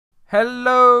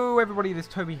Hello everybody, it is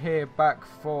Toby here, back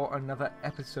for another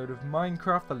episode of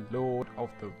Minecraft, the Lord of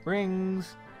the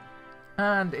Rings.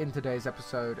 And in today's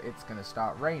episode, it's going to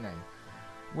start raining.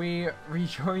 We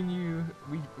rejoin you,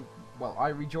 I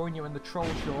rejoin you in the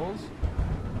Troll Shores.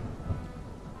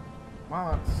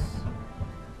 Wow,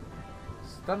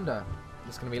 it's thunder.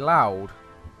 It's going to be loud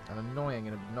and annoying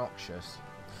and obnoxious.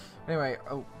 Anyway,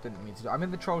 didn't mean to do. I'm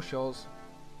in the Troll Shores.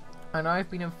 And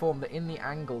I've been informed that in the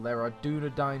angle there are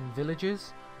Dunedain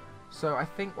villages. So I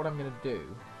think what I'm going to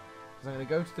do is I'm going to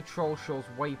go to the Troll Shores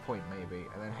waypoint maybe,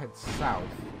 and then head south,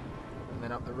 and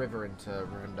then up the river into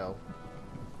Rivendell.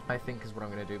 I think is what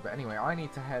I'm going to do. But anyway, I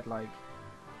need to head like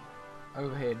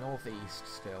over here northeast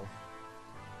still.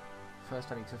 First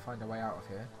I need to find a way out of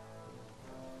here.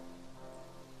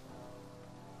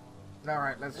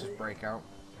 Alright, let's just break out.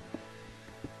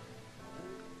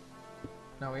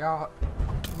 Now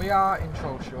we are in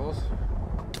Troll Shores.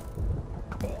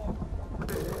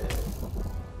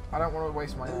 I don't want to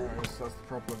waste my arrows, that's the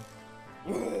problem.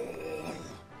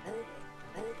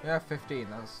 Yeah, 15,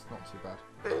 that's not too bad.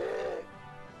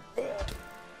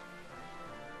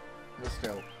 But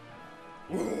still.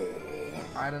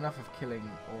 I had enough of killing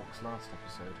orcs last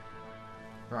episode.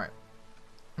 Right.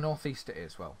 Northeast it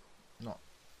is, well, not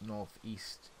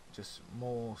northeast, just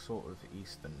more sort of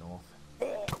east than north.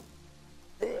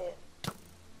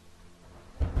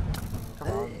 Come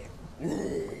on.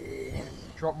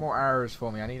 Drop more arrows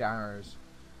for me. I need arrows.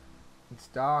 It's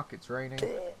dark, it's raining.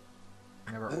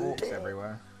 There are orcs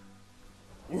everywhere.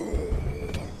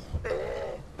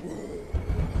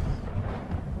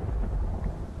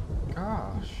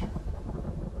 Gosh.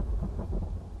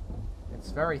 It's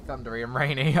very thundery and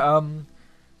rainy.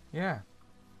 Yeah.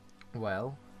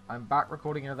 Well, I'm back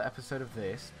recording another episode of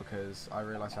this because I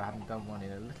realised I hadn't done one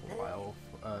in a little while,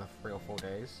 3 or 4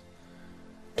 days.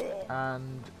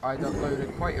 And I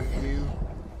uploaded quite a few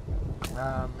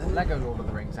Lego Lord of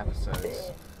the Rings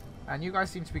episodes, and you guys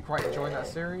seem to be quite enjoying that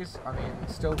series. I mean,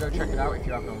 still go check it out if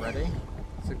you haven't already.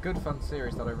 It's a good fun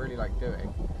series that I really like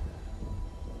doing,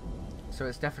 so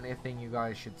it's definitely a thing you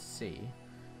guys should see.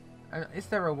 Is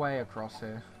there a way across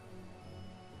here?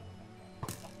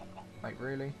 Like,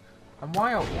 really? And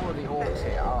why are all of the orcs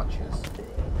here archers?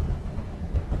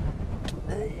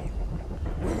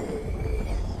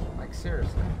 Like,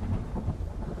 seriously.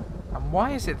 And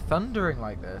why is it thundering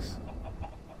like this?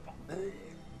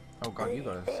 Oh god, you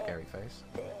got a scary face.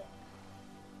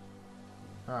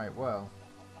 Alright, well.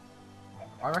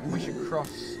 I reckon we should cross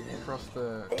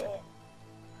the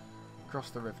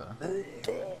river.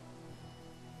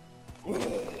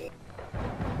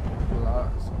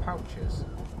 Some pouches.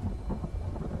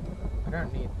 I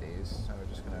don't need these, so we're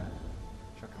just gonna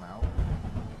chuck them out.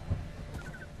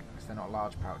 Because they're not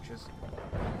large pouches.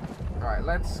 Alright,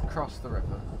 let's cross the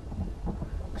river.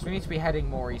 Because we need to be heading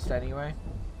more east anyway.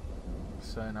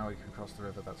 So now we can cross the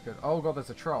river, that's good. Oh god, there's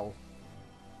a troll.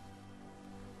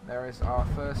 There is our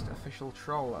first official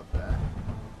troll up there.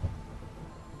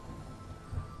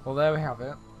 Well, there we have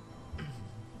it.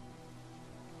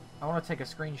 I want to take a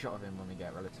screenshot of him when we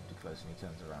get relatively close and he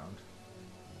turns around.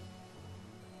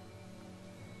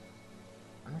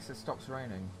 Unless it stops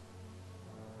raining.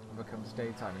 It becomes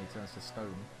daytime and he turns to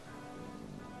stone.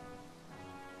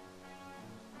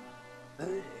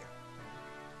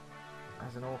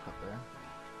 There's an orc up there.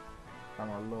 I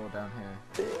want to lure down here.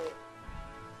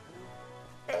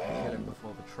 And kill him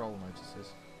before the troll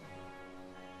notices.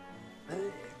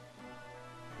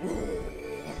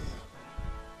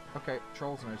 Okay,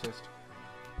 troll's noticed.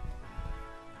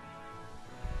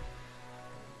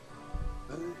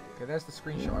 Okay, there's the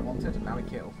screenshot I wanted, and now we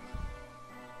kill.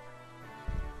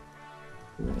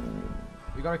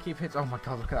 We gotta keep hits. Oh my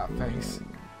god, look at that face.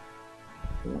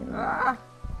 Ah!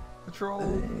 The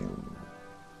troll!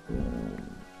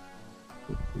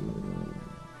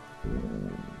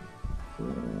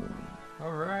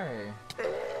 Hooray!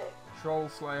 Troll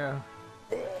Slayer.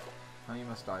 And you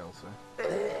must die also.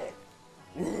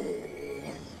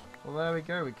 Well, there we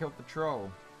go, we killed the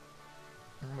troll.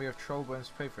 And we have troll bones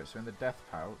to pay for it, so in the death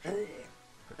pouch,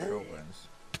 put troll bones.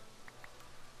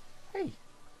 Hey!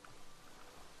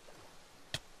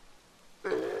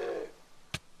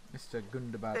 Mr.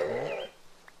 Gundabad Orc.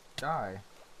 Die.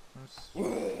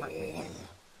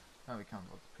 Oh, we can't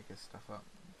pick his stuff up.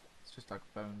 It's just like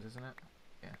bones, isn't it?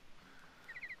 Yeah.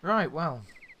 Right, well.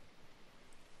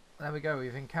 There we go,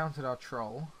 we've encountered our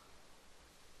troll.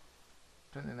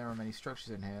 Don't think there are many structures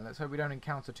in here. Let's hope we don't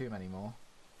encounter too many more.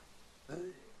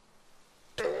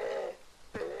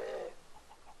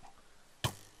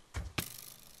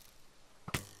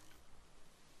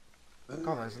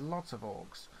 God, there's lots of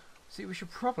orcs. See, we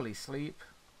should probably sleep.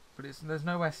 But there's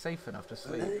nowhere safe enough to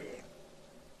sleep.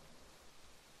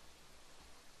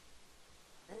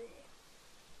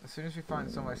 As soon as we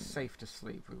find somewhere safe to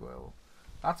sleep, we will.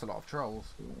 That's a lot of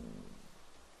trolls.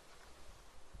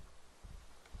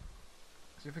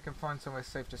 See if we can find somewhere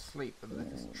safe to sleep,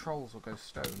 and these trolls will go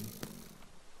stone.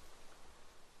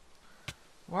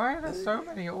 Why are there so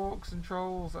many orcs and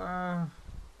trolls? Come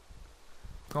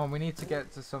on, we need to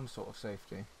get to some sort of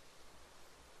safety.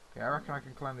 Okay, I reckon I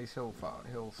can climb these hills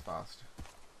fast.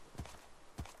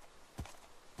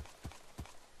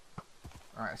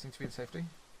 Alright, I seem to be in safety.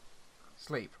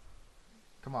 Sleep.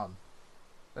 Come on.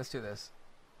 Let's do this.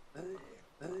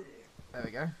 There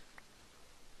we go.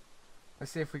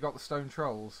 Let's see if we got the stone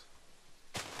trolls.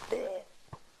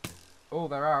 Oh,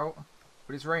 they're out.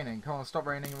 But it's raining. Come on, stop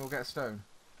raining and we'll get a stone.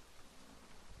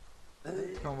 Come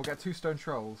on, we'll get 2 stone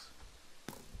trolls.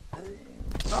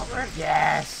 Stop raining.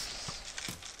 Yes!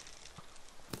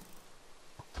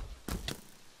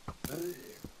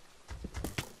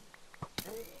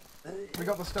 We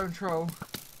got the stone troll.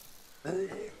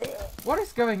 What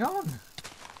is going on?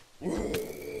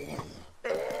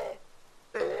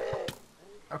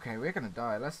 Okay, we're gonna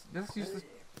die. Let's use the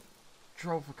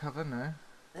troll for cover now.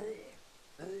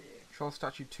 Troll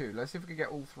statue 2. Let's see if we can get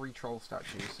all 3 troll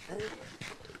statues.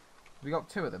 We got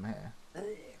 2 of them here.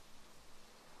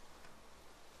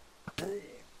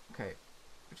 Okay,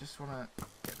 we just wanna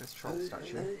get this troll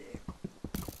statue.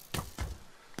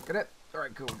 Get it?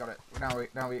 Alright, cool, we got it.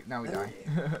 Now we die.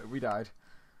 We died.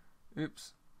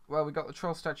 Oops. Well, we got the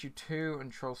troll statue 2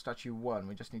 and troll statue 1.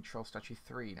 We just need troll statue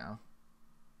 3 now.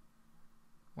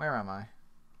 Where am I?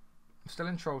 I'm still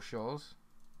in Troll Shores.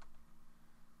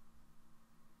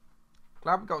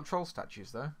 Glad we got troll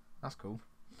statues though. That's cool.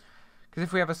 Because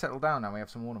if we ever settle down now, we have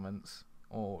some ornaments.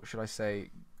 Or should I say,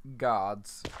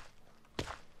 guards.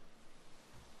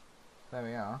 There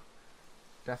we are.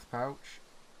 Death pouch.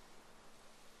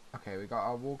 Okay, we got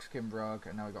our wolfskin rug,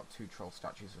 and now we got 2 troll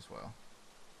statues as well.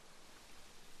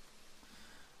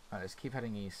 Alright, let's keep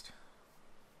heading east.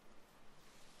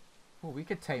 Oh, we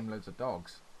could tame loads of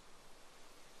dogs.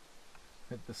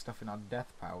 With the stuff in our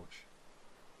death pouch.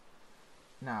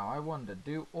 Now, I wonder,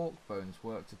 do orc bones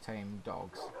work to tame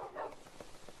dogs?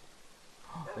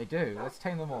 They do. Let's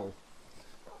tame them all.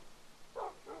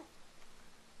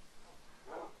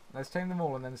 Let's tame them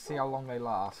all and then see how long they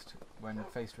last when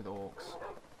faced with orcs.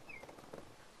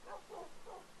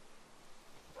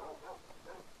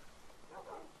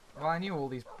 Well, I knew all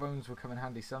these bones would come in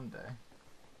handy someday.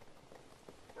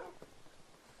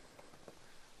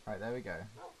 Right, there we go.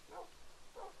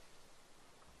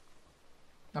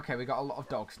 Okay, we got a lot of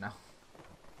dogs now.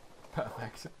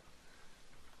 Perfect.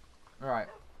 Right.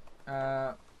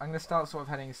 I'm going to start sort of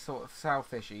heading sort of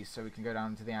southish east so we can go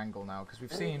down to the angle now, because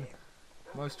we've seen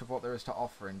most of what there is to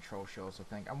offer in Troll Shores, I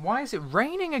think. And why is it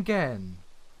raining again?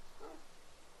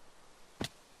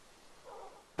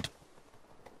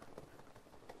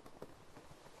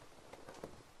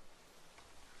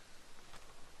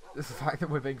 The fact that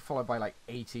we're being followed by like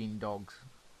 18 dogs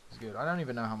is good. I don't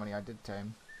even know how many I did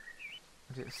tame.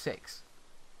 Was it 6?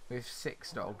 We have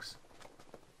 6 dogs.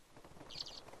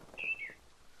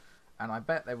 And I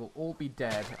bet they will all be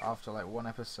dead after like 1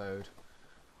 episode.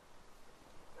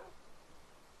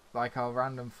 Like our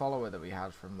random follower that we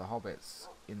had from the Hobbits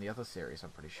in the other series,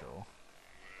 I'm pretty sure.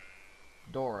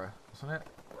 Dora, wasn't it?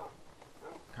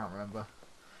 Can't remember.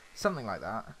 Something like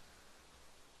that.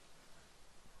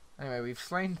 Anyway, we've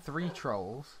slain 3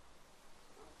 trolls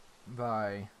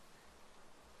by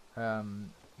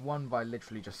 1 by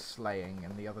literally just slaying,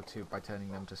 and the other 2 by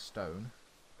turning them to stone.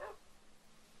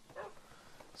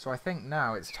 So I think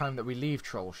now it's time that we leave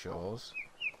Troll Shores,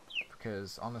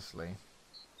 because honestly,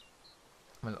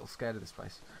 I'm a little scared of this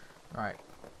place. Right,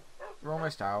 we're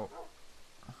almost out.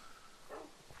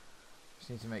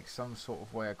 Just need to make some sort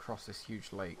of way across this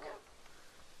huge lake.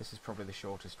 This is probably the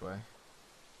shortest way.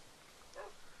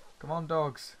 Come on,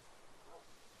 dogs.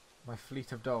 My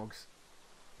fleet of dogs.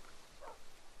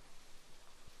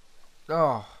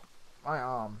 Oh, my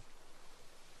arm.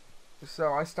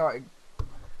 So I started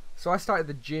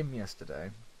the gym yesterday,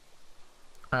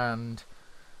 and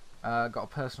got a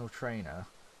personal trainer,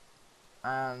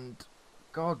 and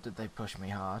God, did they push me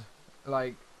hard.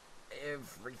 Like,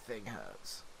 everything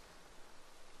hurts.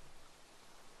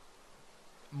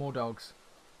 More dogs.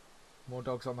 More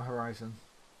dogs on the horizon.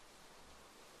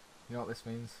 You know what this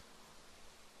means?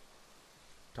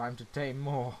 Time to tame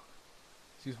more.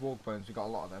 Let's use walk bones, we got a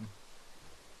lot of them.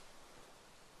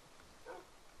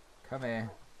 Come here.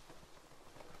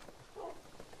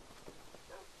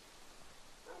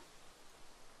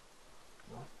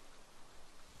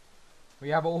 We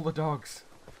have all the dogs.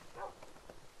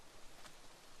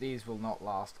 These will not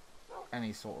last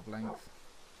any sort of length.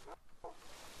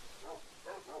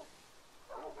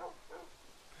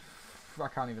 I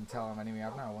can't even tell how many we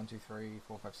have now. 1, 2, 3,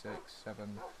 4, 5, 6,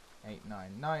 7, 8,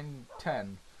 9. 9,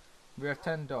 10. We have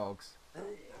 10 dogs.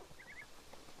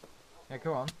 Yeah,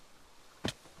 go on.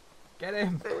 Get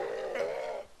him!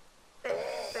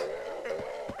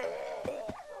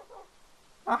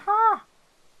 Aha!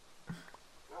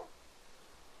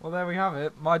 Well, there we have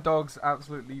it. My dogs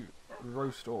absolutely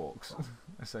roast orcs,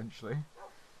 essentially.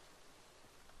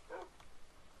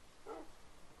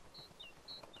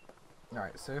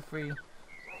 Alright, so if we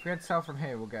head south from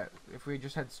here, we'll get... If we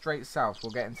just head straight south,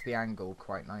 we'll get into the angle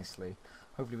quite nicely.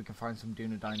 Hopefully we can find some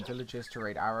Dunedain villages to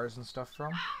raid arrows and stuff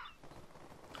from.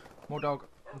 More dog...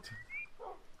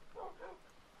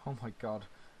 Oh my god.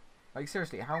 Like,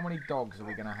 seriously, how many dogs are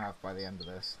we going to have by the end of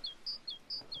this?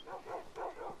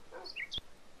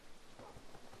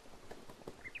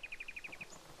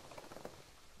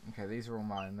 Okay, these are all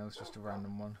mine. That was just a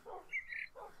random one.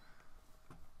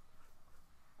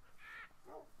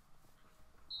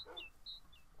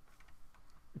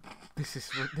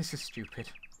 This is stupid.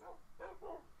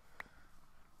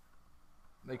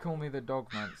 They call me the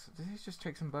dog man. Did he just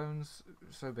take some bones?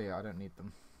 So be it, I don't need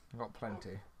them. I've got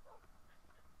plenty.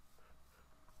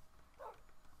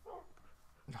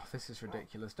 Oh, this is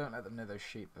ridiculous. Don't let them near those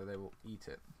sheep, though. They will eat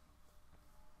it.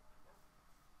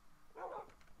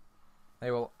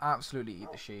 They will absolutely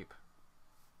eat the sheep.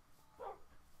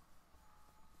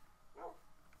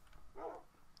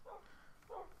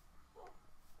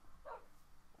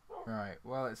 Right,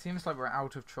 well, it seems like we're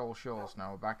out of Troll Shores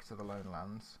now. We're back to the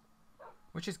Lowlands,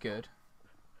 which is good.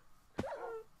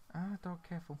 Ah, dog,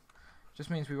 careful. Just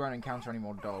means we won't encounter any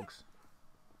more dogs.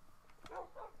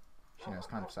 You know, it's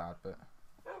kind of sad, but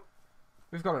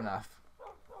we've got enough.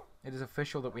 It is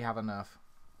official that we have enough.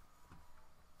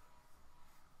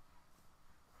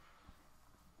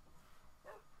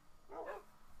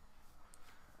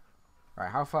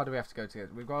 Right, how far do we have to go to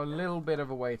get? We've got a little bit of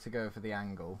a way to go for the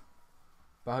angle.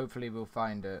 But hopefully we'll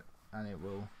find it, and it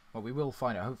will... Well, we will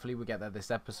find it. Hopefully we'll get there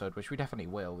this episode, which we definitely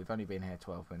will. We've only been here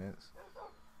 12 minutes.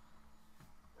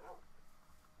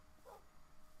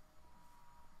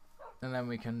 And then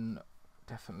we can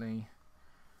definitely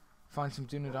find some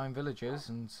Dunedain villages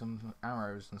and some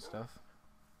arrows and stuff.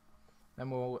 Then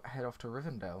we'll head off to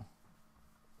Rivendell.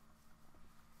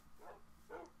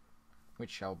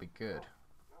 Which shall be good.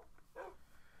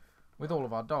 With all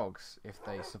of our dogs, if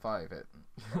they survive it.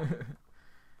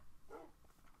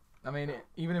 I mean,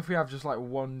 even if we have just like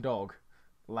one dog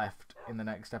left in the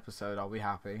next episode, I'll be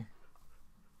happy.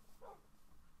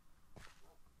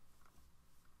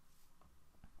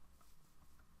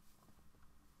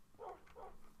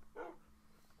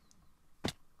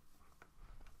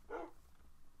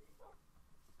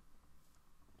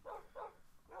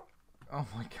 Oh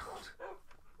my god.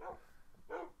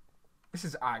 This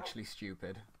is actually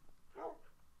stupid.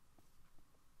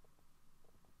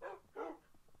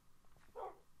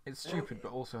 It's stupid,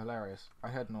 but also hilarious. I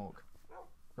heard an orc.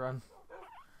 Run.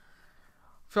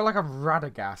 I feel like I'm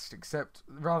Radagast, except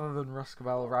rather than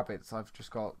Ruscabel rabbits, I've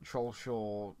just got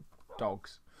Trollshore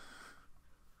dogs.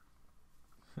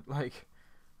 Like,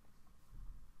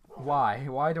 why?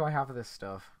 Why do I have this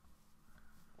stuff?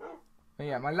 But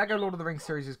yeah, my Lego Lord of the Rings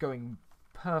series is going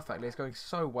perfectly. It's going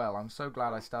so well. I'm so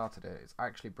glad I started it. It's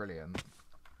actually brilliant.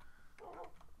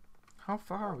 How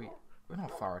far are we? We're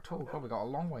not far at all. God, we've got a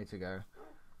long way to go.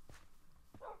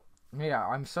 Yeah,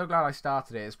 I'm so glad I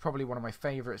started it. It's probably one of my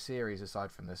favourite series aside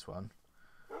from this one.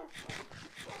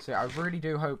 So yeah, I really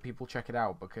do hope people check it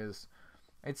out, because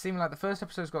it seemed like the first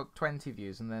episode's got 20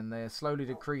 views and then they're slowly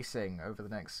decreasing over the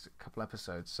next couple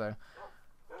episodes. So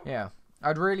yeah,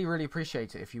 I'd really, really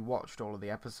appreciate it if you watched all of the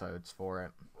episodes for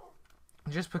it.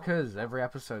 Just because every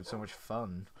episode's so much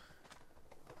fun.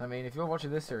 I mean, if you're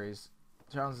watching this series,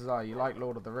 chances are you like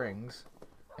Lord of the Rings,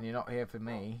 and you're not here for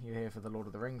me, you're here for the Lord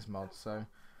of the Rings mod, so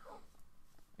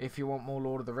if you want more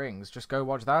Lord of the Rings, just go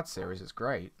watch that series, it's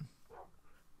great.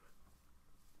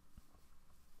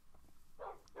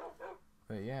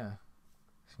 But yeah,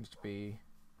 seems to be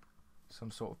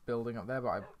some sort of building up there, but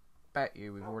I bet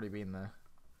you we've already been there.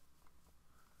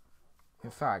 In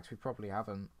fact, we probably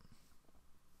haven't.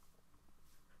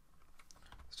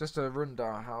 It's just a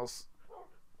rundown house,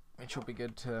 which will be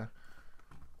good to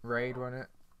raid, won't it?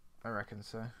 I reckon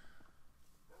so.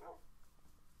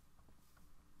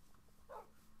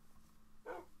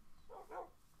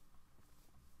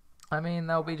 I mean,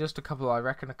 there'll be just a couple, I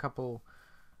reckon a couple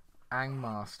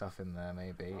Angmar stuff in there,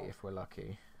 maybe, if we're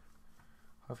lucky.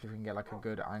 Hopefully we can get like a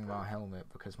good Angmar helmet,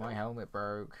 because my helmet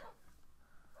broke.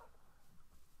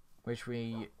 Which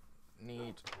we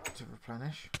need to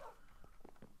replenish.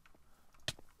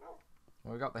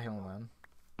 Well, we got the hillman.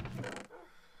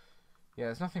 Yeah,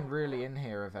 there's nothing really in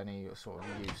here of any sort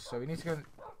of use, so we need to go...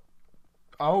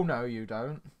 Oh, no, you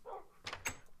don't.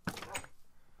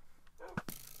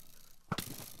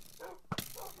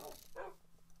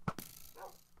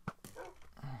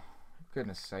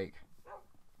 Goodness sake.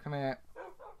 Come here.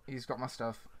 He's got my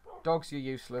stuff. Dogs, you're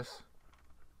useless.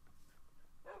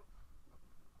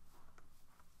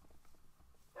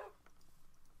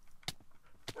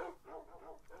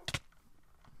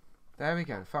 There we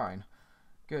go, fine.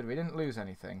 Good, we didn't lose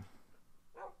anything.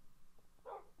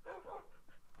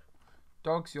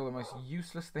 Dogs, you're the most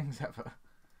useless things ever.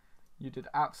 You did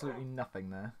absolutely nothing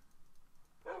there.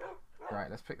 Right,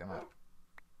 let's pick them up.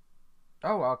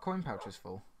 Oh, our coin pouch is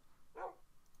full.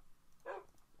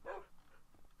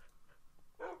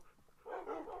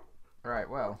 Right,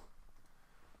 well.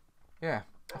 Yeah,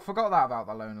 I forgot that about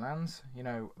the Lone Lands. You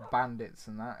know, bandits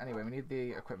and that. Anyway, we need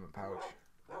the equipment pouch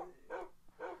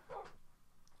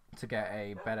to get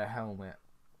a better helmet.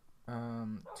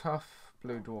 Tough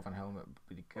blue dwarven helmet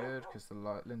would be good because the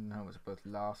linden helmets are both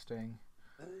lasting.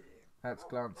 That's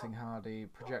glancing hardy.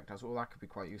 Projectiles. Oh, that could be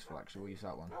quite useful actually. We'll use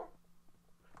that one.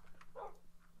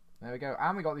 There we go.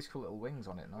 And we got these cool little wings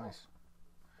on it. Nice.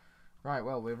 Right,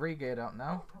 well, we're re-geared up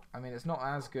now. I mean, it's not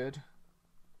as good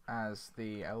as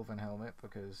the elven helmet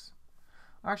because...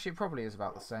 Actually, it probably is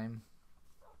about the same.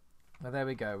 But there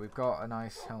we go. We've got a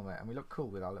nice helmet and we look cool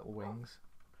with our little wings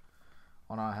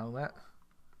on our helmet.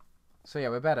 So yeah,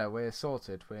 we're better. We're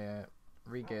sorted. We're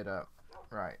re-geared up.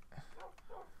 Right.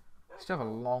 Still have a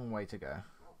long way to go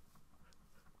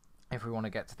if we want to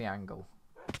get to the angle.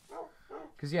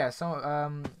 Because yeah, so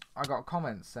I got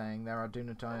comments saying there are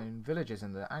Dunedin villages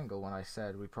in the angle when I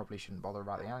said we probably shouldn't bother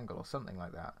about the angle or something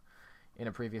like that in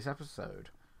a previous episode.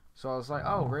 So I was like,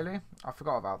 oh really? I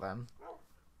forgot about them.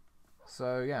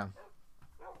 So yeah,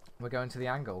 we're going to the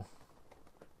angle.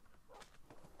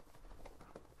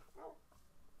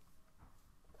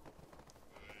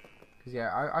 Because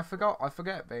yeah, I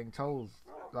forget being told,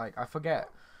 like, I forget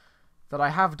that I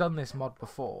have done this mod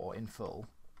before in full.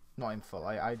 Not in full,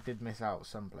 I did miss out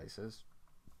some places.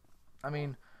 I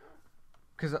mean,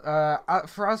 because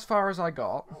for as far as I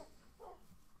got,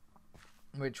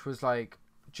 which was like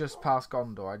just past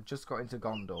Gondor, I just got into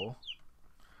Gondor,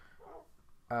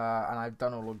 and I've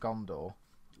done all of Gondor.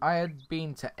 I had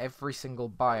been to every single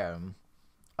biome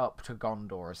up to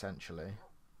Gondor, essentially.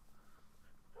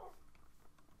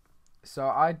 So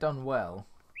I'd done well.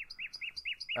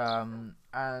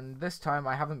 And this time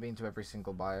I haven't been to every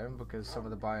single biome because some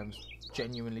of the biomes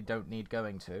genuinely don't need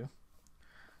going to.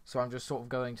 So I'm just sort of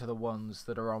going to the ones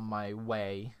that are on my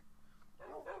way.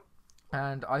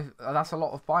 And that's a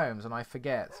lot of biomes and I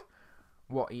forget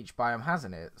what each biome has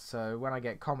in it. So when I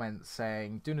get comments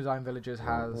saying Dunedin Villages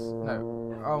has...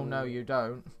 No. Oh no, you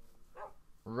don't.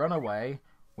 Run away.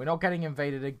 We're not getting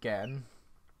invaded again.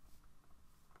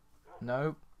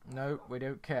 Nope. Nope, we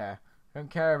don't care. Don't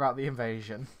care about the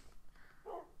invasion.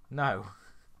 No.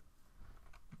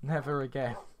 Never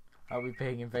again are we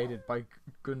being invaded by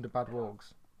Gundabad wargs.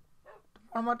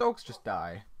 Did one of my dogs just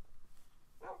die?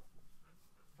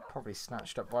 Probably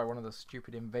snatched up by one of the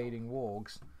stupid invading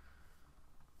wargs.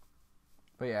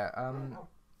 But yeah,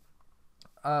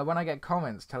 when I get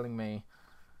comments telling me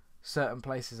certain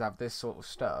places have this sort of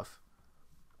stuff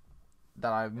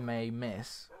that I may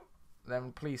miss,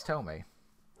 then please tell me.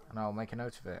 And I'll make a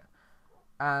note of it.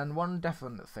 And one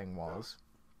definite thing was,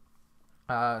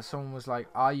 someone was like,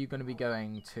 are you going to be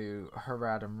going to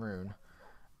Haradam Rune?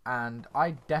 And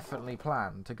I definitely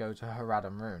plan to go to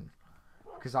Haradam Rune.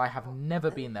 Because I have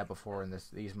never been there before in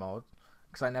these mods.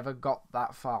 Because I never got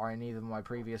that far in either of my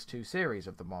previous 2 series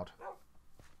of the mod.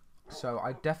 So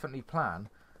I definitely plan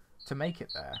to make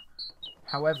it there.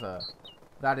 However,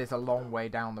 that is a long way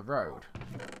down the road.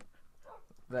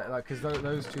 Because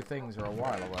those 2 things are a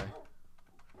while away.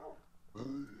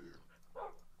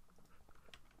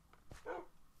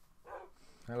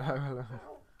 Hello, hello.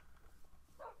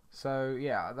 So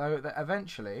yeah,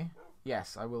 eventually,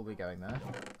 yes, I will be going there.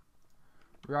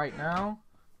 Right now,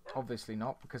 obviously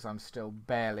not, because I'm still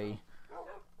barely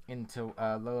into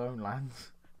the Lone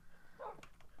Lands.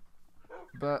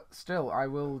 But still, I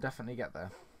will definitely get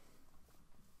there.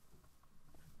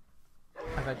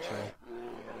 Eventually.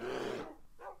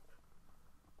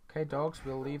 Okay, dogs,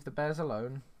 we'll leave the bears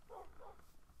alone.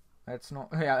 Let's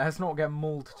not get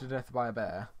mauled to death by a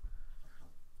bear.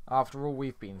 After all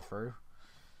we've been through.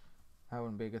 That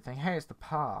wouldn't be a good thing. Hey, it's the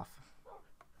path.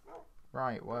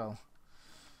 Right, well.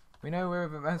 We know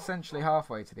we're essentially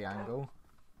halfway to the angle.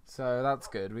 So that's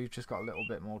good. We've just got a little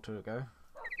bit more to go.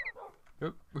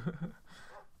 Oop.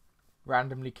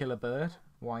 Randomly kill a bird.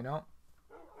 Why not?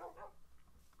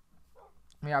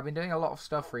 Yeah, I've been doing a lot of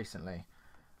stuff recently.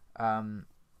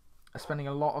 Spending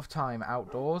a lot of time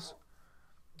outdoors,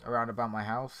 around about my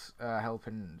house,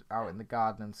 helping out in the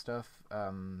garden and stuff,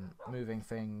 moving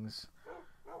things,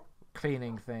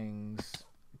 cleaning things.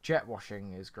 Jet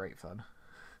washing is great fun.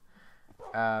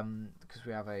 Because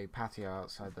we have a patio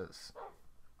outside that's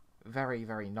very,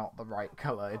 very not the right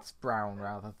colour. It's brown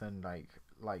rather than like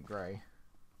light grey.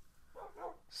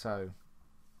 So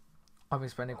I've been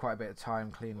spending quite a bit of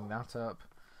time cleaning that up.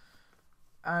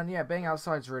 And yeah, being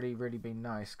outside's really, really been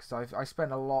nice, because I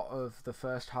spent a lot of the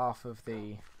first half of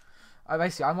the...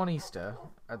 basically, I'm on Easter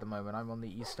at the moment. I'm on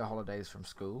the Easter holidays from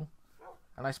school.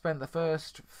 And I spent the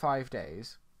first 5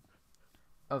 days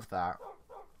of that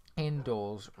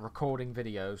indoors recording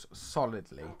videos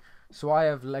solidly. So I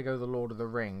have Lego The Lord of the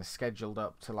Rings scheduled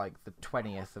up to like the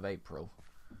 20th of April.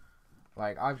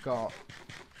 Like, I've got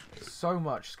so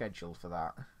much scheduled for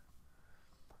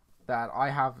that I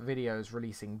have videos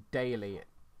releasing daily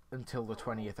until the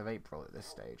 20th of April at this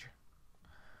stage.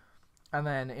 And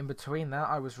then in between that,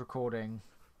 I was recording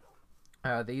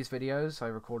these videos. I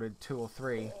recorded 2 or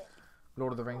 3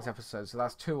 Lord of the Rings episodes, so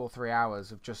that's 2 or 3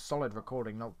 hours of just solid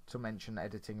recording, not to mention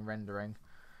editing, rendering,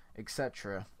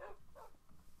 etc.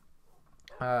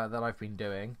 That I've been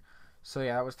doing. So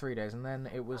yeah, that was 3 days, and then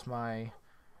it was my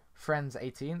friend's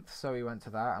 18th, so we went to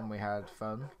that and we had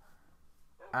fun.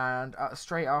 And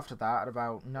straight after that, at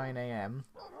about 9 AM,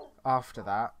 after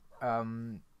that,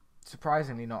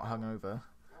 surprisingly not hungover,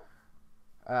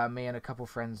 me and a couple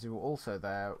friends who were also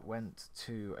there went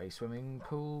to a swimming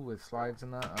pool with slides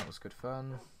and that. That was good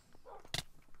fun.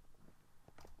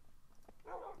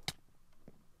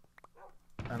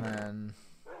 And then,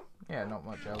 yeah, not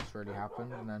much else really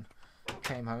happened. And then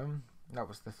came home. That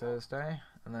was the Thursday.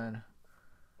 And then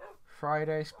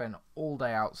Friday, spent all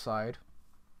day outside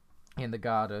in the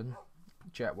garden,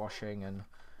 jet washing and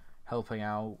helping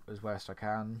out as best I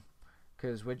can.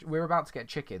 Because we're about to get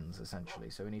chickens, essentially,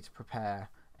 so we need to prepare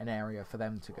an area for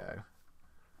them to go.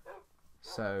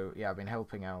 So, yeah, I've been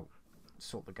helping out,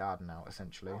 sort the garden out,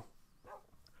 essentially.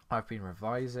 I've been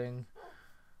revising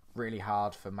really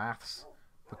hard for maths,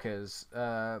 because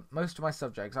most of my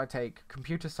subjects, I take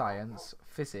computer science,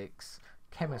 physics,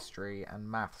 chemistry, and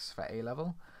maths for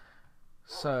A-level.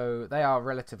 So, they are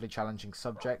relatively challenging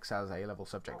subjects, as A-level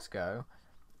subjects go.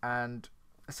 And,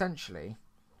 essentially,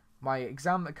 my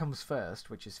exam that comes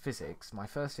first, which is physics, my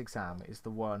first exam is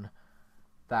the one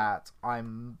that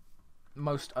I'm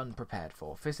most unprepared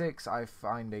for. Physics I'm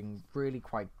finding really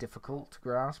quite difficult to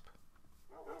grasp,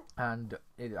 and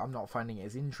I'm not finding it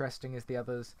as interesting as the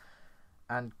others.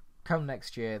 And come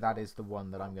next year, that is the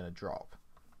one that I'm going to drop,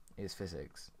 is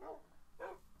physics.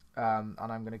 And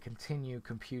I'm going to continue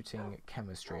computing,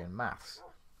 chemistry, and maths.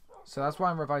 So that's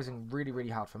why I'm revising really, really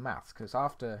hard for maths, because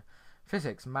after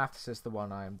physics, maths is the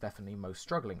one I am definitely most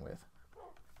struggling with.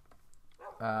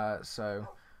 So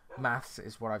maths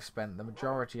is what I've spent the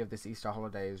majority of this Easter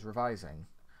holidays revising,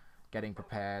 getting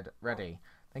prepared, ready.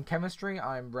 Then chemistry,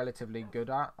 I'm relatively good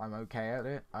at. I'm okay at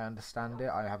it. I understand it.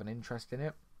 I have an interest in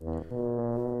it.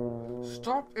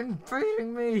 Stop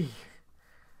invading me!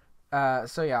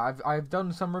 So yeah, I've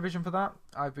done some revision for that.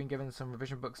 I've been given some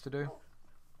revision books to do,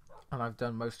 and I've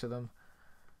done most of them.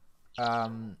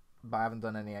 But I haven't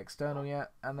done any external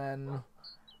yet. And then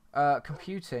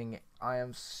computing, I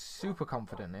am super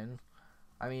confident in.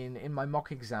 I mean, in my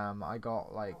mock exam, I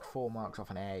got like 4 marks off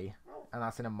an A, and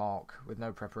that's in a mock with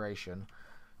no preparation.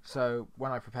 So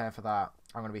when I prepare for that,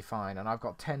 I'm going to be fine. And I've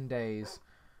got 10 days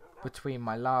between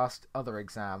my last other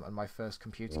exam and my first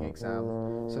computing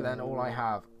exam. So then all I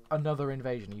have, another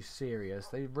invasion. Are you serious?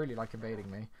 They really like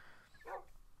invading me.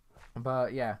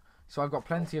 But yeah, so I've got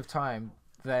plenty of time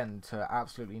then to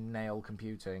absolutely nail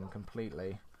computing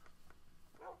completely,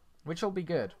 which will be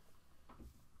good.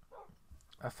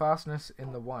 A fastness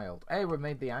in the wild. Hey, we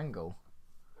made the angle.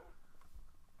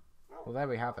 Well, there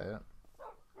we have it.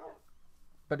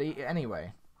 But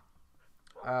anyway,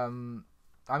 I'm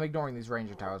ignoring these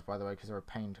ranger towers, by the way, because they're a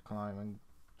pain to climb and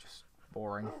just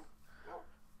boring.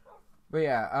 But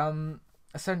yeah,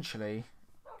 essentially,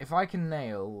 if I can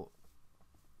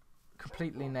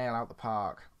completely nail out the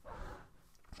park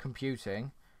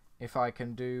computing, if I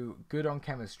can do good on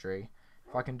chemistry,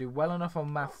 if I can do well enough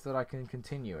on maths that I can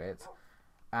continue it,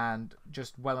 and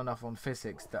just well enough on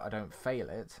physics that I don't fail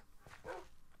it,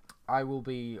 I will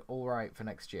be alright for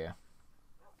next year.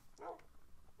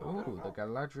 Ooh, the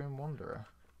Galadrian Wanderer.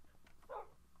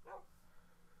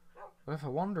 Well, if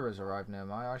a Wanderers arrive near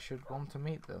me, I should want to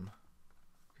meet them.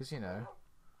 Because, you know,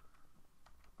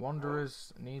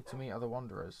 Wanderers need to meet other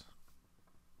Wanderers.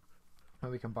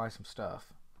 And we can buy some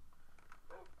stuff.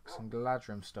 Some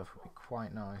Galadrim stuff would be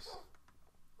quite nice.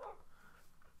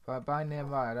 But by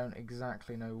nearby, I don't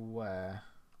exactly know where.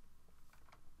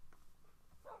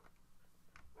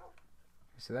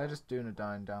 So they're just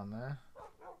Dunedain down there.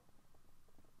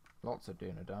 Lots of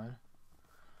Dunedain.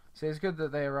 See, it's good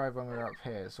that they arrived when we were up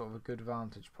here. It's sort of a good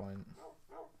vantage point.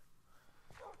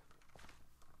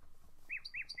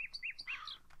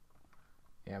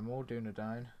 Yeah, more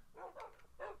Dunedain.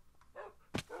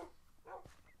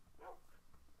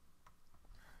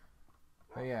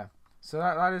 But yeah, so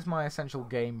that is my essential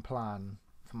game plan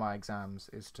for my exams,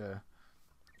 is to...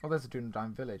 Oh, there's a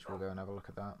Dunedain village. We'll go and have a look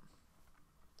at that.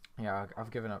 Yeah, I've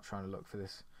given up trying to look for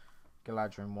this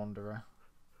Galadrim Wanderer.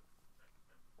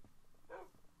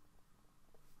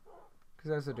 Because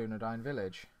there's a Dunedain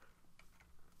village.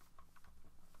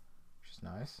 Which is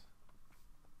nice.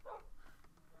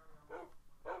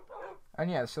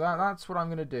 And yeah, so that's what I'm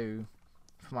going to do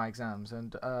for my exams.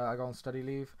 And I go on study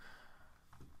leave.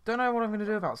 Don't know what I'm going to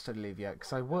do about study leave yet,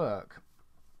 because I work.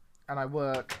 And I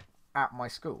work at my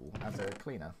school as a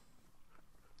cleaner.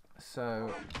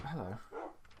 So, hello.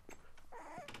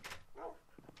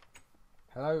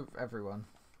 Hello, everyone.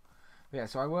 Yeah,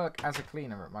 so I work as a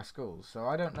cleaner at my school, so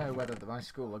I don't know whether my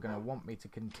school are going to want me to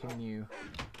continue,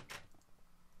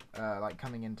 like,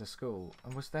 coming into school.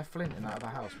 And was there flint in that other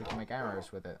house? We can make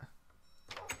arrows with it.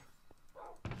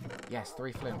 Yes,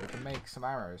 3 flint. We can make some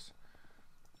arrows.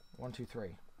 1, 2,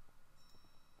 3.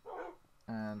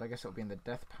 And I guess it'll be in the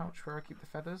death pouch where I keep the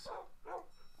feathers.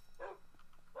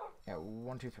 Yeah,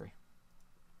 1, 2, 3.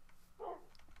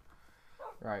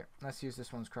 Right, let's use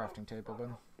this one's crafting table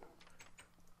then.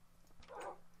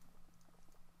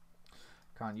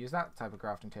 Can't use that type of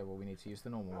crafting table, we need to use the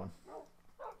normal one.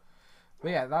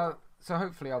 But yeah, so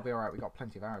hopefully I'll be alright. We got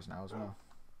plenty of arrows now as well.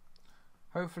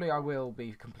 Hopefully I will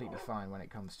be completely fine when it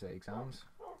comes to exams.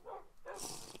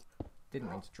 Didn't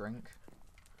mean to drink.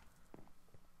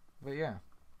 But yeah.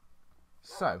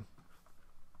 So,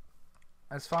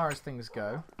 as far as things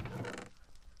go...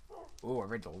 Oh, a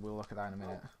riddle. We'll look at that in a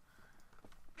minute.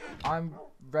 I'm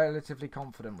relatively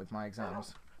confident with my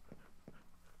exams.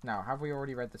 Now, have we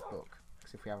already read this book?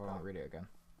 Because if we have, I won't read it again.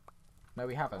 No,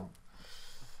 we haven't.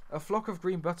 A flock of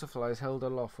green butterflies held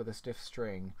aloft with a stiff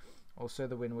string. Also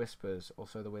the wind whispers,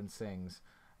 also the wind sings.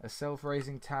 A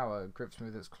self-raising tower grips me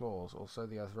with its claws. Also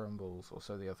the earth rumbles,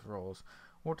 also the earth roars.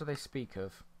 What do they speak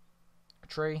of? A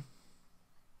tree?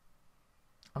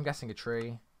 I'm guessing a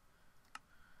tree.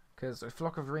 Because a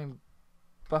flock of green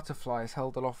butterflies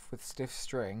held aloft with stiff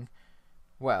string.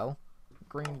 Well,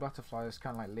 green butterflies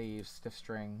kind of like leaves, stiff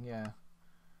string, yeah.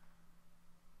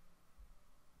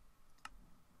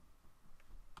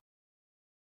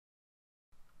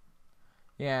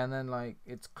 Yeah, and then like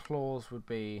its claws would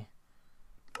be,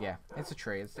 yeah, it's a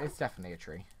tree. It's definitely a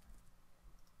tree.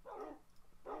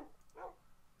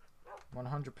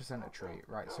 100% a tree.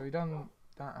 Right, so we've done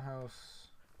that house,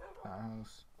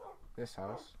 this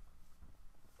house.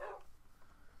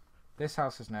 This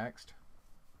house is next.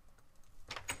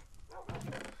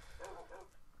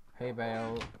 Hay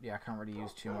bale. Yeah, I can't really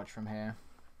use too much from here.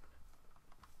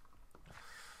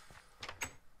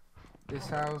 This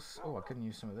house. Oh, I couldn't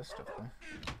use some of this stuff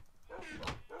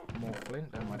though. More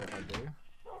flint. Don't mind if I do.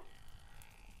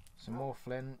 Some more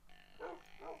flint.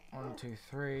 1, 2,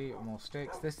 3. More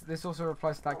sticks. This also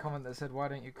replies to that comment that said, "Why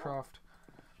don't you craft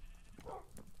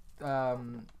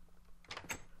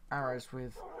arrows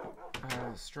with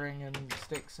string and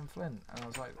sticks and flint?" And I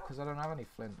was like, because I don't have any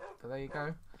flint. But there you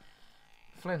go.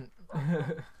 Flint.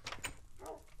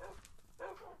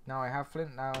 Now I have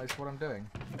flint. Now is what I'm doing.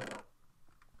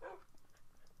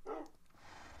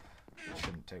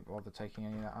 Shouldn't bother taking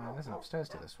any of that iron. There's an upstairs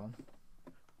to this one.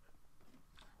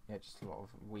 Yeah, just a lot of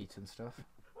wheat and stuff.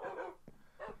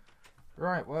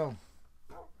 Right, well,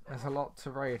 there's a lot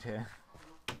to raid here.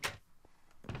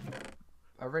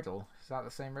 A riddle. Is that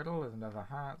the same riddle? There's another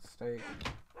hat, steak.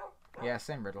 Yeah,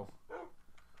 same riddle.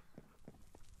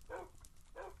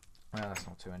 Well, that's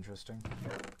not too interesting.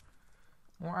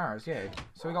 More arrows, yay.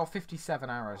 So we got 57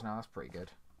 arrows now, that's pretty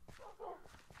good.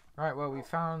 Right, well, we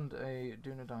found a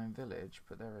Dunedain village,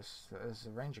 but there's a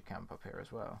ranger camp up here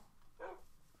as well.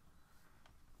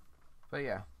 But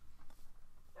yeah.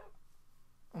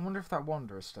 I wonder if that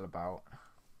wanderer is still about.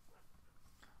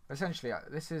 Essentially,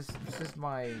 this is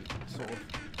my sort of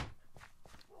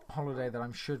holiday that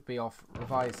I should be off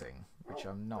revising, which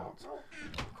I'm not.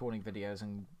 Recording videos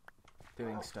and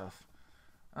doing stuff.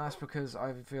 And that's because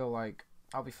I feel like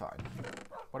I'll be fine.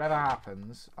 Whatever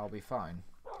happens, I'll be fine.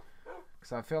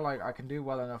 Because I feel like I can do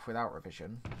well enough without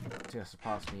revision to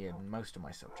surpass me in most of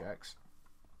my subjects.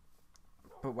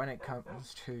 But when it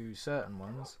comes to certain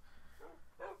ones...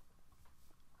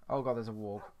 Oh god, there's a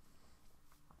warg.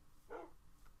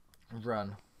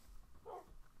 Run.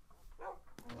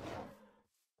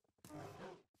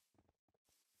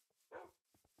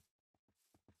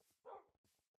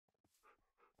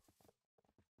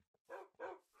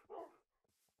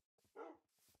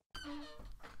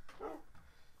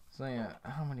 So yeah,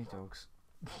 how many dogs?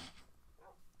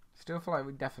 Still feel like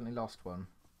we definitely lost one.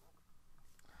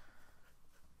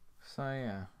 So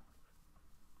yeah.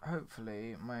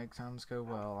 Hopefully my exams go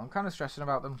well. I'm kind of stressing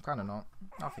about them, kind of not.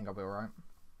 I think I'll be alright.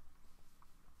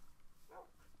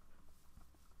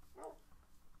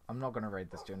 I'm not going to raid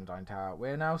this Dundine Tower.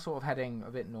 We're now sort of heading a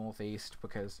bit northeast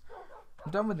because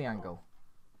I'm done with the angle.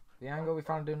 The angle we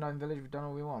found in Dundine Village, we've done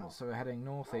all we want. So we're heading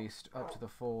northeast up to the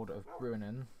ford of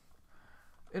Bruinen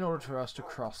in order for us to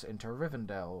cross into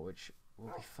Rivendell, which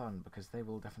will be fun because they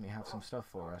will definitely have some stuff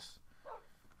for us.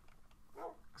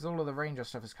 Because all of the ranger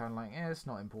stuff is kind of like, it's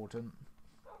not important.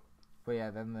 But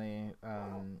yeah, then the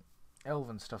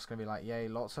elven stuff's going to be like, yay,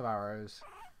 lots of arrows.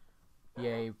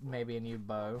 Yay, maybe a new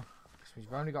bow. Because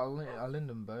we've only got a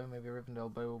Linden bow, maybe a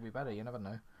Rivendell bow will be better, you never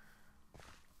know.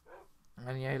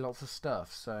 And yay, lots of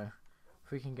stuff, so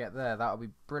if we can get there, that'll be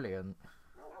brilliant.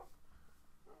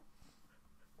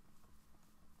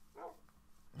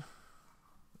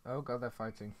 Oh god, they're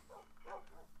fighting.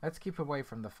 Let's keep away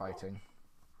from the fighting.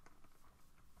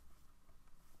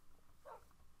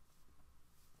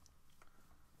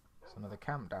 There's another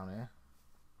camp down here.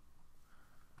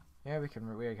 Yeah, we can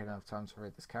have time to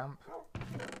raid this camp.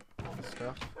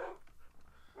 Stuff.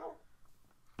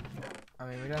 I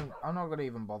mean, I'm not gonna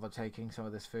even bother taking some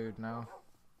of this food now.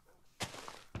 I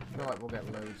feel like we'll get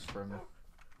loads from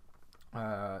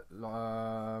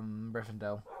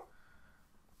Rivendell.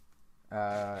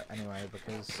 Anyway,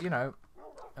 because you know,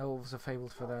 elves are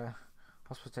fabled for their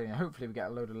hospitality. Hopefully, we get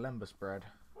a load of lembas bread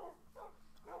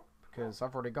because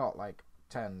I've already got like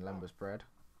 10 lembas bread,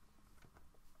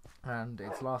 and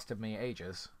it's lasted me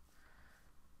ages.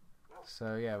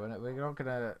 So yeah, we're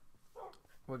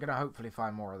gonna hopefully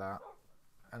find more of that,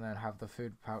 and then have the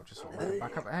food pouches sort of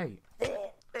back up. Hey,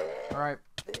 all right,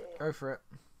 go for it.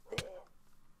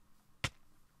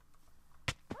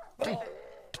 Hey.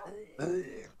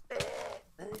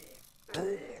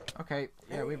 Okay,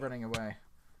 yeah, we're running away.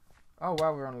 Oh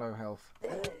wow, we're on low health.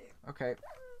 Okay.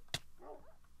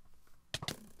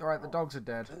 Alright, the dogs are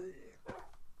dead.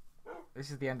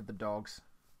 This is the end of the dogs.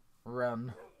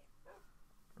 Run.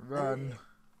 Run.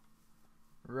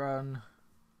 Run.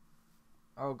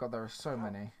 Oh god, there are so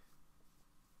many.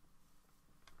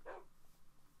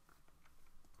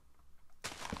 I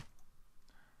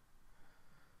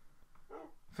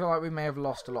feel like we may have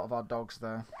lost a lot of our dogs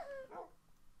there.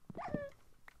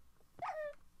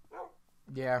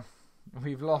 Yeah,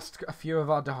 we've lost a few of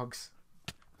our dogs.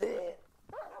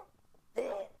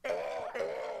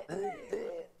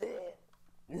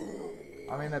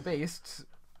 I mean, they're beasts,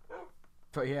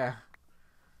 but yeah,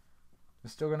 we're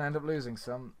still going to end up losing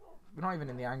some. We're not even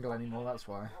in the angle anymore, that's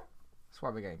why. That's why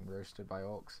we're getting roasted by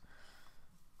orcs.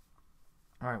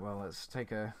 Alright, well, let's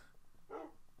take a...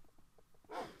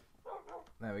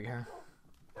 There we go.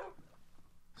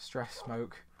 Stress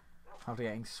smoke. After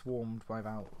getting swarmed by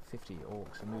about 50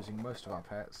 orcs and losing most of our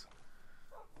pets.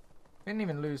 We didn't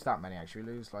even lose that many, actually.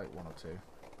 We lose like 1 or 2.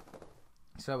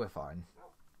 So we're fine.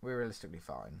 We're realistically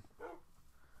fine.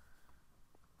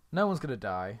 No one's gonna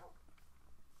die.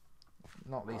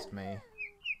 Not least me.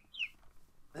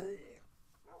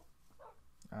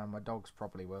 My dogs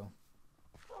probably will.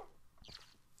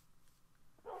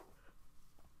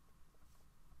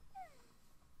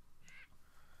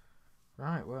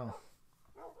 Right, well.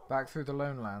 Back through the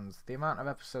Lone Lands. The amount of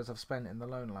episodes I've spent in the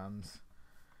Lone Lands.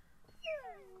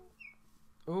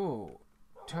 Ooh.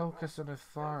 Telkus and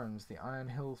Farms, the Iron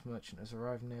Hills merchant, has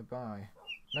arrived nearby.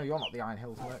 No, you're not the Iron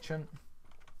Hills merchant.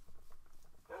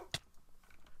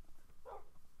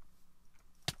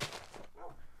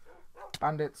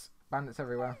 Bandits. Bandits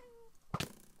everywhere.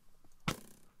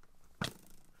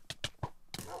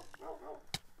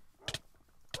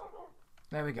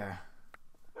 There we go.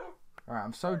 Alright,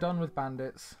 I'm so done with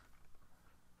bandits.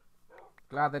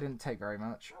 Glad they didn't take very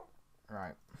much.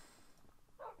 Right.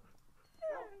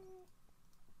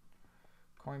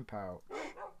 Coin pouch.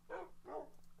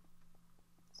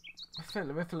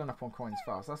 We're filling up on coins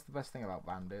fast. That's the best thing about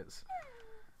bandits.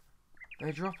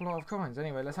 They drop a lot of coins.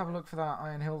 Anyway, let's have a look for that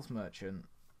Iron Hills merchant.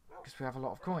 Because we have a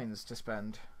lot of coins to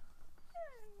spend.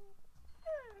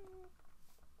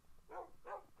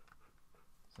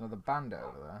 There's another bandit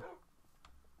over there.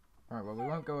 Right, well, we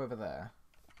won't go over there.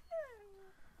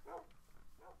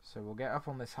 So we'll get up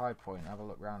on this high point and have a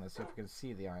look around and see if we can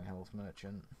see the Iron Hills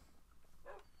merchant.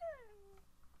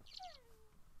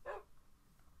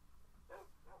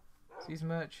 These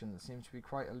merchants seem to be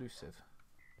quite elusive.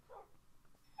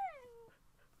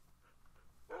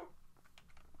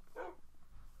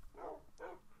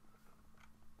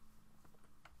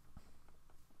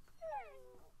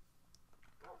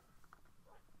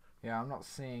 Yeah, I'm not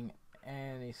seeing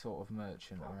any sort of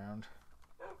merchant around.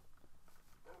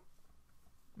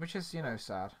 Which is, you know,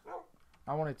 sad.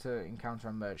 I wanted to encounter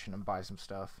a merchant and buy some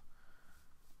stuff.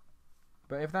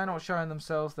 But if they're not showing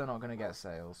themselves, they're not going to get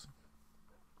sales.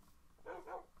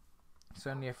 It's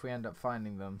only if we end up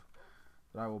finding them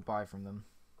that I will buy from them.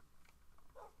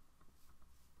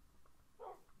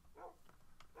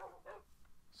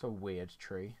 It's a weird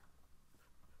tree.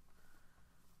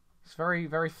 It's very,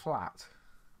 very flat.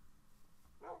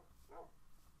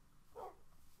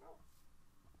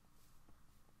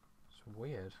 It's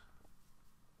weird.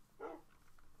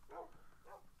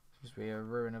 Seems to be a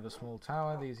ruin of a small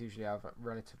tower. These usually have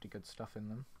relatively good stuff in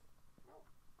them.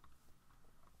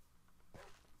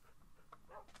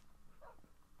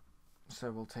 So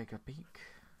we'll take a peek.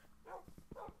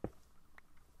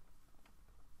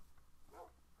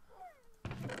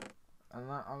 And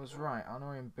that, I was right.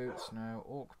 Arnorian boots, no.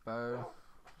 Orc bow.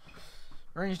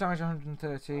 Range damage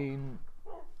 113.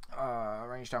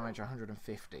 Range damage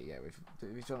 150. Yeah,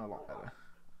 we've done a lot better.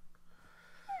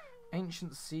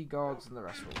 Ancient sea gods, and the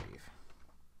rest will leave.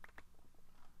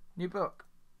 New book.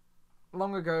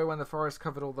 Long ago, when the forest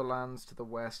covered all the lands to the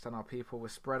west and our people were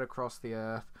spread across the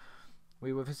earth,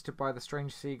 we were visited by the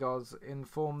strange sea gods. In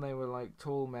form, they were like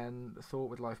tall men, though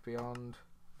with life beyond.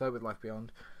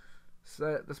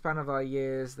 So, the span of our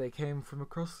years, they came from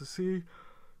across the sea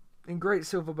in great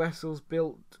silver vessels,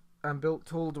 built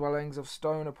tall dwellings of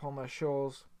stone upon their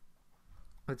shores.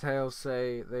 The tales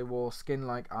say they wore skin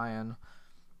like iron,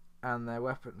 and their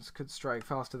weapons could strike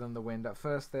faster than the wind. At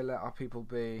first, they let our people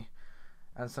be,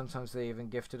 and sometimes they even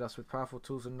gifted us with powerful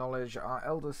tools and knowledge. Our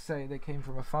elders say they came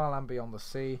from a far land beyond the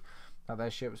sea, that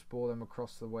their ships bore them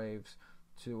across the waves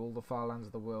to all the far lands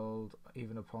of the world,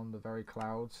 even upon the very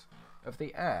clouds of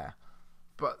the air.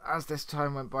 But as this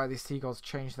time went by, these sea gods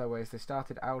changed their ways. They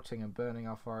started outing and burning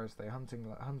our forests. They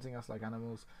hunting us like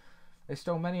animals. They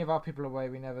stole many of our people away.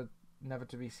 We never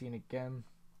to be seen again.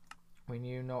 We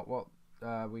knew not what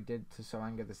we did to so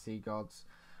anger the sea gods.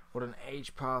 What an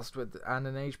age passed with,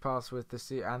 the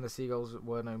sea, and the seagulls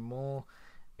were no more.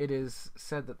 It is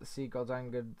said that the sea gods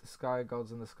angered the sky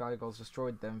gods, and the sky gods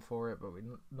destroyed them for it, but we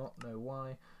not know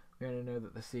why. We only know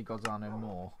that the sea gods are no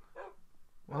more.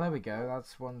 Well, there we go.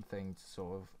 That's one thing to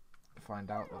sort of find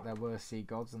out, that there were sea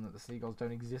gods and that the sea gods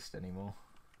don't exist anymore.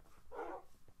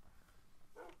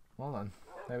 Well then,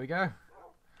 there we go.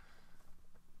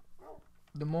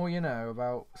 The more you know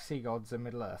about sea gods in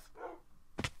Middle-earth.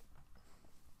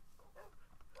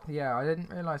 Yeah, I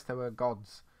didn't realise there were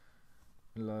gods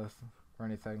in Middle-earth or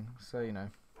anything, so you know.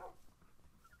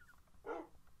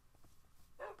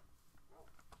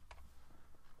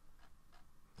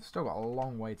 Still got a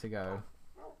long way to go.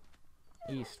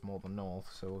 East more than north,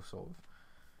 so we'll sort of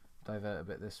divert a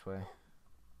bit this way.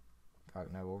 In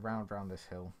fact, no, we'll round this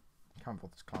hill. Can't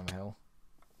bother to climb a hill.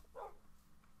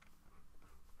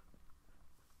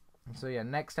 And so yeah,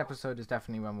 next episode is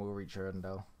definitely when we'll reach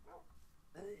Rivendell.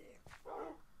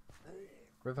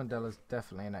 Rivendell is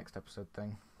definitely a next episode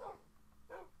thing.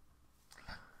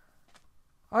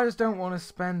 I just don't want to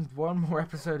spend one more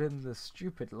episode in the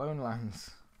stupid Lone Lands.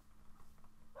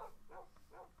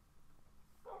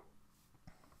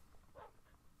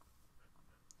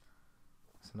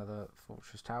 It's another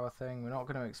fortress tower thing. We're not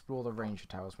going to explore the ranger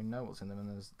towers. We know what's in them, and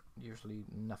there's usually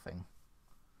nothing.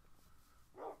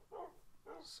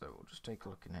 So we'll just take a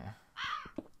look in here.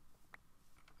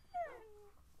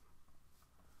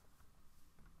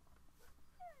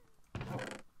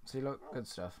 See, look, good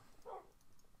stuff.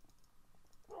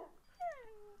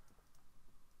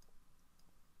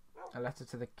 A letter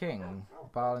to the king,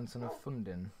 Balin, son of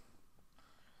Fundin.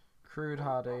 Crude,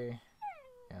 hardy.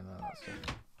 Yeah, no, that's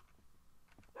it.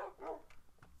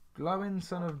 Glowing,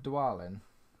 son of Dwalin.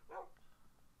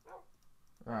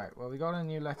 Right, well, we got a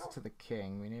new letter to the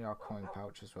king. We need our coin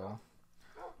pouch as well.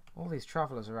 All these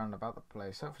travellers around about the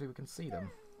place. Hopefully we can see them.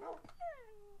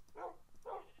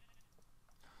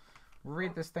 We'll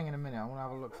read this thing in a minute. I want to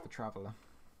have a look for the traveller.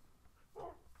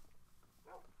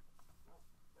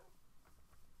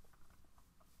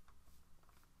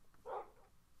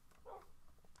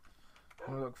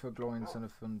 I want to look for Glowing, son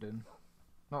of Fundin.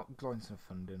 Not Glowing, son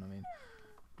of Fundin, I mean.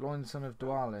 Glowing, son of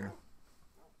Dwalin.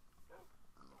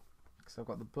 Because I've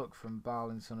got the book from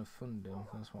Balin, son of Fundin.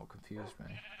 That's what confused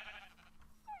me.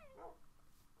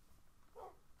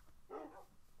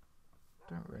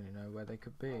 Don't really know where they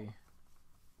could be.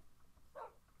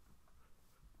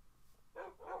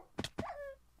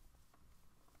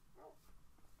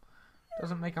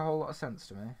 Doesn't make a whole lot of sense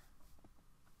to me.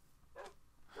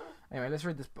 Anyway, let's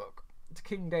read this book. To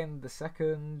King Dain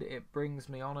II, it brings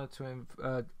me honour to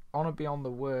honour beyond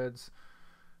the words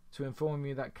to inform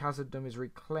you that Khazad-dûm is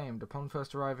reclaimed. Upon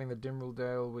first arriving the Dimrul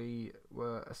Dale, we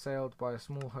were assailed by a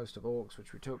small host of orcs,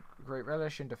 which we took great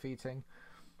relish in defeating.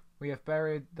 We have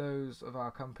buried those of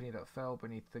our company that fell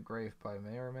beneath the grave by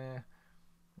Miramir.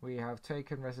 We have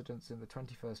taken residence in the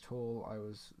 21st Hall. I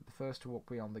was the first to walk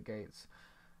beyond the gates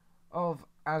of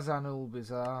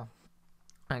Azanul-Bizar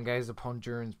and gaze upon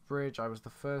Durin's Bridge. I was the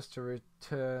first to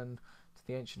return to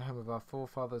the ancient home of our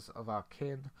forefathers, of our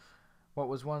kin. What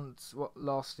was once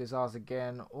lost is ours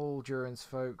again. All Durin's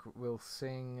folk will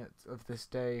sing of this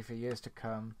day for years to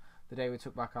come, the day we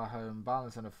took back our home,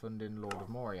 Balan of Fundin, Lord of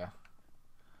Moria.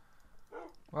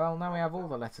 Well, now we have all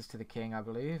the letters to the king, I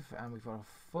believe, and we've got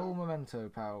a full memento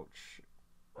pouch.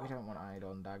 We don't want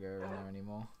Eidon Dagger in there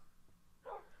anymore.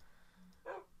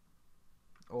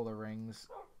 All the rings.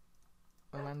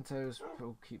 Mementos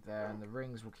we'll keep there, and the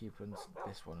rings we'll keep in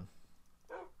this one.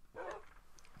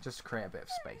 Just to create a bit of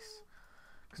space.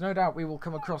 Because no doubt we will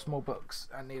come across more books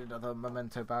and need another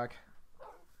memento bag.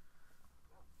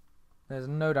 There's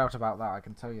no doubt about that, I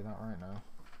can tell you that right now.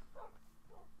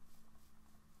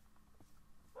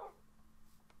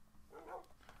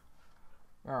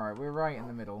 Alright, we're right in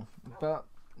the middle, but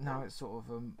now it's sort of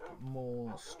a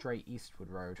more straight eastward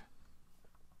road.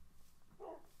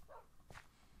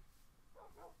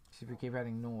 So if we keep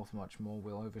heading north much more,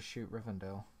 we'll overshoot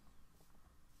Rivendell.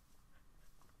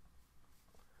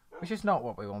 Which is not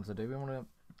what we want to do, we want to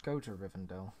go to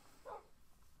Rivendell.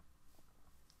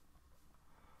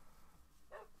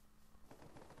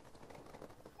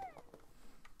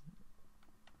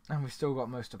 And we've still got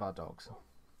most of our dogs.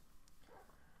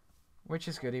 Which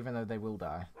is good, even though they will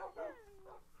die.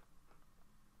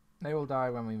 They will die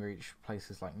when we reach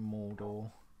places like Mordor,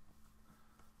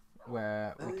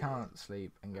 where we can't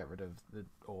sleep and get rid of the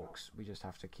orcs. We just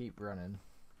have to keep running.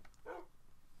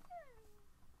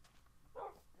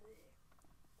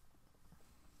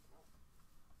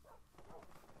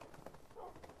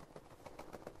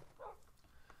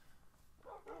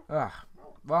 Ugh.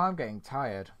 Well, I'm getting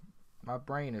tired. My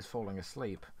brain is falling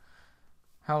asleep.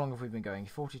 How long have we been going?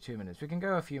 42 minutes. We can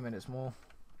go a few minutes more,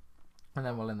 and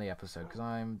then we'll end the episode, because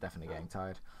I'm definitely getting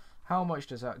tired. How much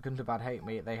does Gundabad hate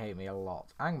me? They hate me a lot.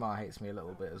 Angmar hates me a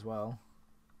little bit as well.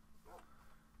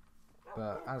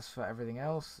 But as for everything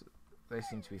else, they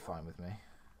seem to be fine with me.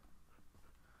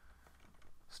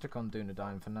 Stick on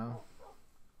Dunedain for now.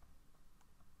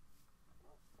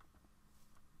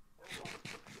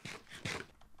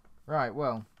 Right,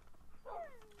 well,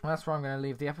 that's where I'm going to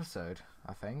leave the episode,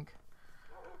 I think.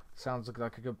 Sounds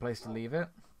like a good place to leave it.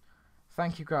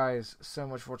 Thank you guys so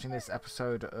much for watching this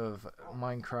episode of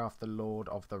Minecraft The Lord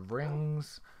of the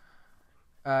Rings.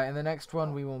 In the next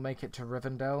one we will make it to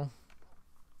Rivendell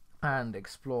and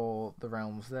explore the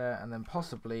realms there, and then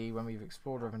possibly, when we've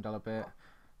explored Rivendell a bit,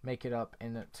 make it up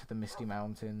into the Misty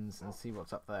Mountains and see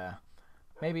what's up there.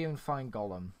 Maybe even find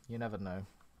Gollum, you never know.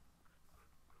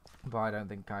 But I don't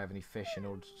think I have any fish in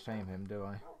order to tame him, do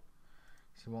I?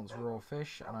 He wants raw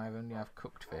fish, and I only have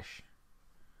cooked fish.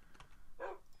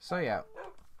 So yeah,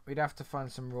 we'd have to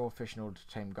find some raw fish in order to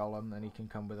tame Gollum, and he can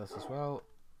come with us as well.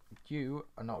 You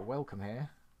are not welcome here.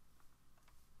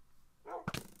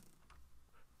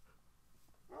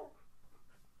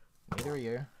 Neither are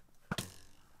you.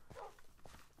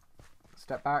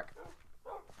 Step back.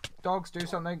 Dogs, do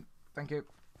something. Thank you.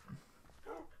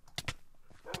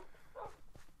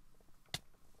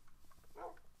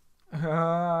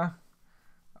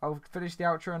 I'll finish the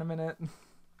outro in a minute.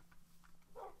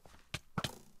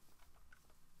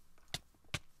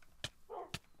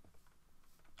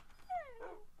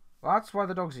 Well, that's why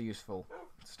the dogs are useful.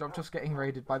 Stop just getting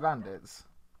raided by bandits.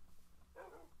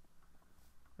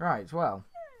 Right, well,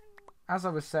 as I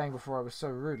was saying before I was so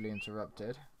rudely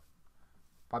interrupted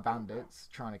by bandits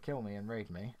trying to kill me and raid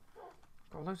me,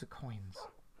 I've got loads of coins.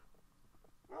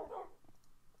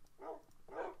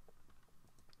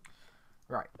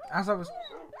 Right, as I was...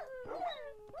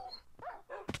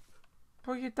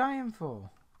 What are you dying for?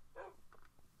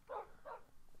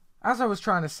 As I was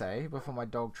trying to say, before my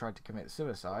dog tried to commit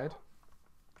suicide,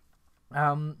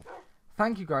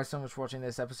 thank you guys so much for watching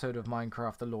this episode of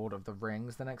Minecraft The Lord of the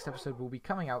Rings. The next episode will be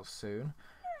coming out soon,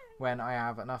 when I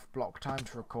have enough block time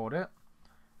to record it,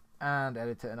 and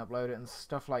edit it and upload it and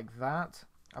stuff like that.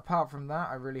 Apart from that,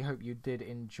 I really hope you did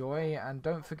enjoy, and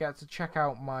don't forget to check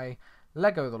out my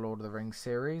Lego The Lord of the Rings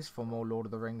series for more Lord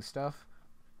of the Rings stuff.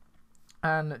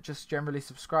 and just generally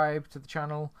subscribe to the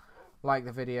channel, like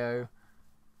the video,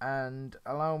 and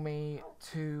allow me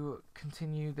to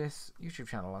continue this YouTube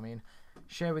channel. I mean,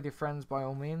 share with your friends by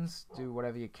all means, do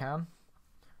whatever you can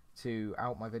to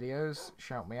out my videos,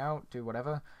 shout me out, do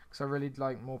whatever, because I really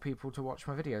like more people to watch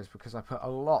my videos because I put a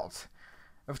lot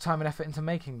of time and effort into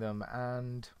making them,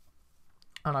 and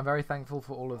I'm very thankful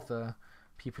for all of the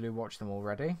people who watch them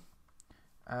already,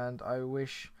 and I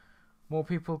wish more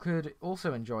people could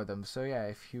also enjoy them. So yeah,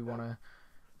 if you want to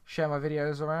share my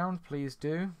videos around, please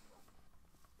do.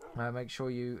 Make sure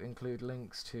you include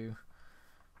links to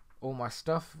all my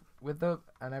stuff with them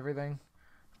and everything.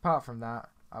 Apart from that,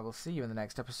 I will see you in the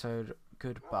next episode.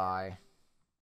 Goodbye.